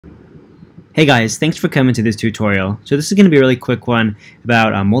Hey guys, thanks for coming to this tutorial. So this is going to be a really quick one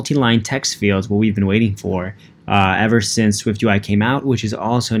about multi-line text fields, what we've been waiting for ever since SwiftUI came out, which is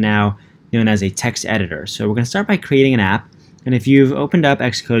also now known as a text editor. So we're going to start by creating an app, and if you've opened up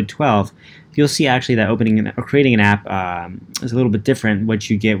XCode 12, you'll see actually that creating an app is a little bit different. What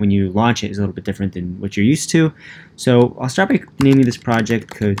you get when you launch it is a little bit different than what you're used to. So I'll start by naming this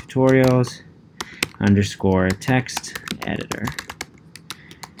project code tutorials underscore text editor.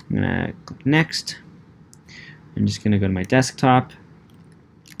 I'm going to click next. I'm just going to go to my desktop.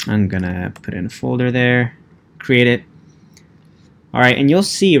 I'm going to put in a folder there, create it. Alright, and you'll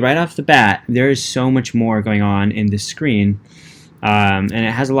see right off the bat there is so much more going on in this screen. And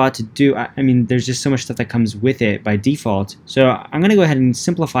it has a lot to do. I mean, there's just so much stuff that comes with it by default. So I'm going to go ahead and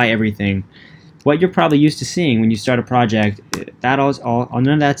simplify everything. What you're probably used to seeing when you start a project, none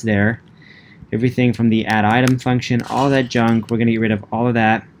of that's there. Everything from the add item function, all that junk, we're going to get rid of all of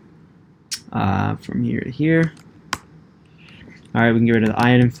that. From here to here. Alright, we can get rid of the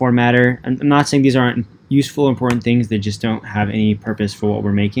item formatter. I'm not saying these aren't useful, important things, they just don't have any purpose for what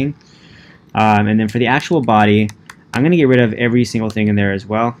we're making. And then for the actual body, I'm going to get rid of every single thing in there as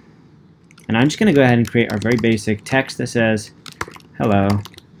well. And I'm just going to go ahead and create our very basic text that says hello.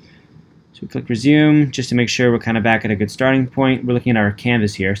 So we click resume just to make sure we're kind of back at a good starting point. We're looking at our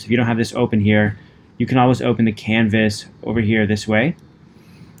canvas here, so if you don't have this open here, you can always open the canvas over here this way.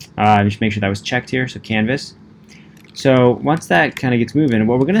 Just make sure that was checked here, so canvas. So once that kind of gets moving,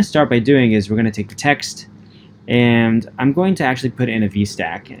 what we're going to start by doing is we're going to take the text, and I'm going to actually put it in a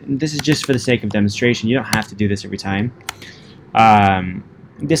VStack. And this is just for the sake of demonstration. You don't have to do this every time.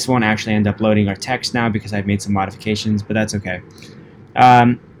 This won't actually end up loading our text now because I've made some modifications, but that's okay.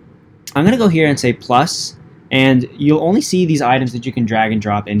 I'm going to go here and say plus, and you'll only see these items that you can drag and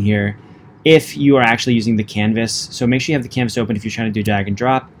drop in here if you are actually using the canvas. So make sure you have the canvas open if you're trying to do drag and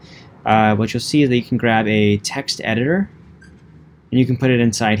drop. What you'll see is that you can grab a text editor and you can put it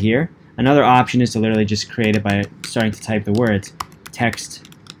inside here. Another option is to literally just create it by starting to type the words text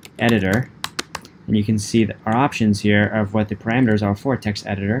editor, and you can see that our options here of what the parameters are for text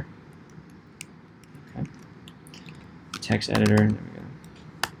editor. Okay. Text editor, there we go.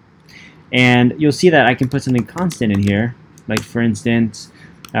 And you'll see that I can put something constant in here, like for instance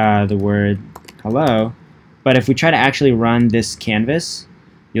the word hello. But if we try to actually run this canvas,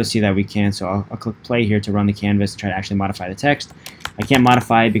 you'll see that we can. So I'll click play here to run the canvas, try to actually modify the text. I can't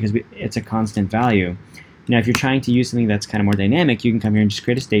modify it because it's a constant value. Now if you're trying to use something that's kind of more dynamic, you can come here and just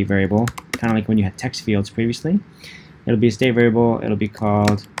create a state variable, kind of like when you had text fields previously. It'll be a state variable. It'll be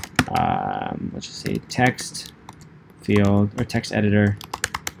called let's just say text field or text editor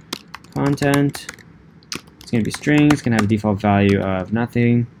content. It's going to be string. It's going to have a default value of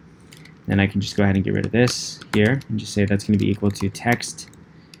nothing. Then I can just go ahead and get rid of this here and just say that's going to be equal to text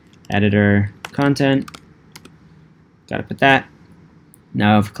editor content. Got to put that.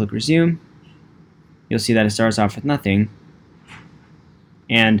 Now if I click resume, you'll see that it starts off with nothing.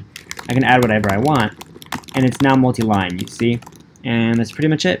 And I can add whatever I want. And it's now multi-line, you see? And that's pretty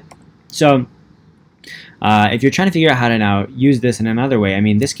much it. So if you're trying to figure out how to now use this in another way, I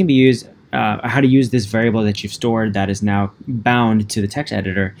mean, this can be used, how to use this variable that you've stored that is now bound to the text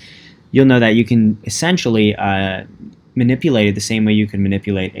editor. You'll know that you can essentially manipulate it the same way you can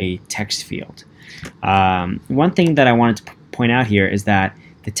manipulate a text field. One thing that I wanted to point out here is that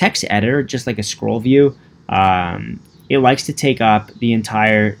the text editor, just like a scroll view, it likes to take up the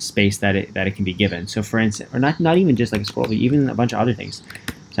entire space that it can be given. So for instance, or not even just like a scroll view, even a bunch of other things.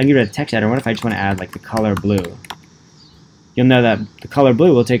 So I can get rid of the text editor. What if I just want to add like the color blue? You'll know that the color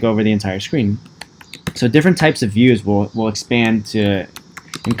blue will take over the entire screen. So different types of views will expand to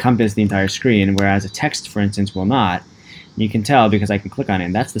encompass the entire screen, whereas a text, for instance, will not. You can tell because I can click on it,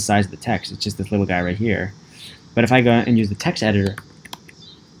 and that's the size of the text. It's just this little guy right here. But if I go and use the text editor,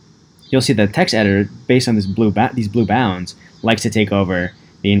 you'll see that the text editor, based on these blue bounds, likes to take over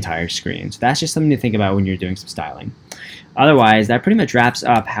the entire screen. So that's just something to think about when you're doing some styling. Otherwise, that pretty much wraps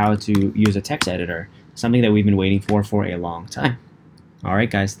up how to use a text editor, something that we've been waiting for a long time. All right,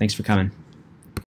 guys, thanks for coming.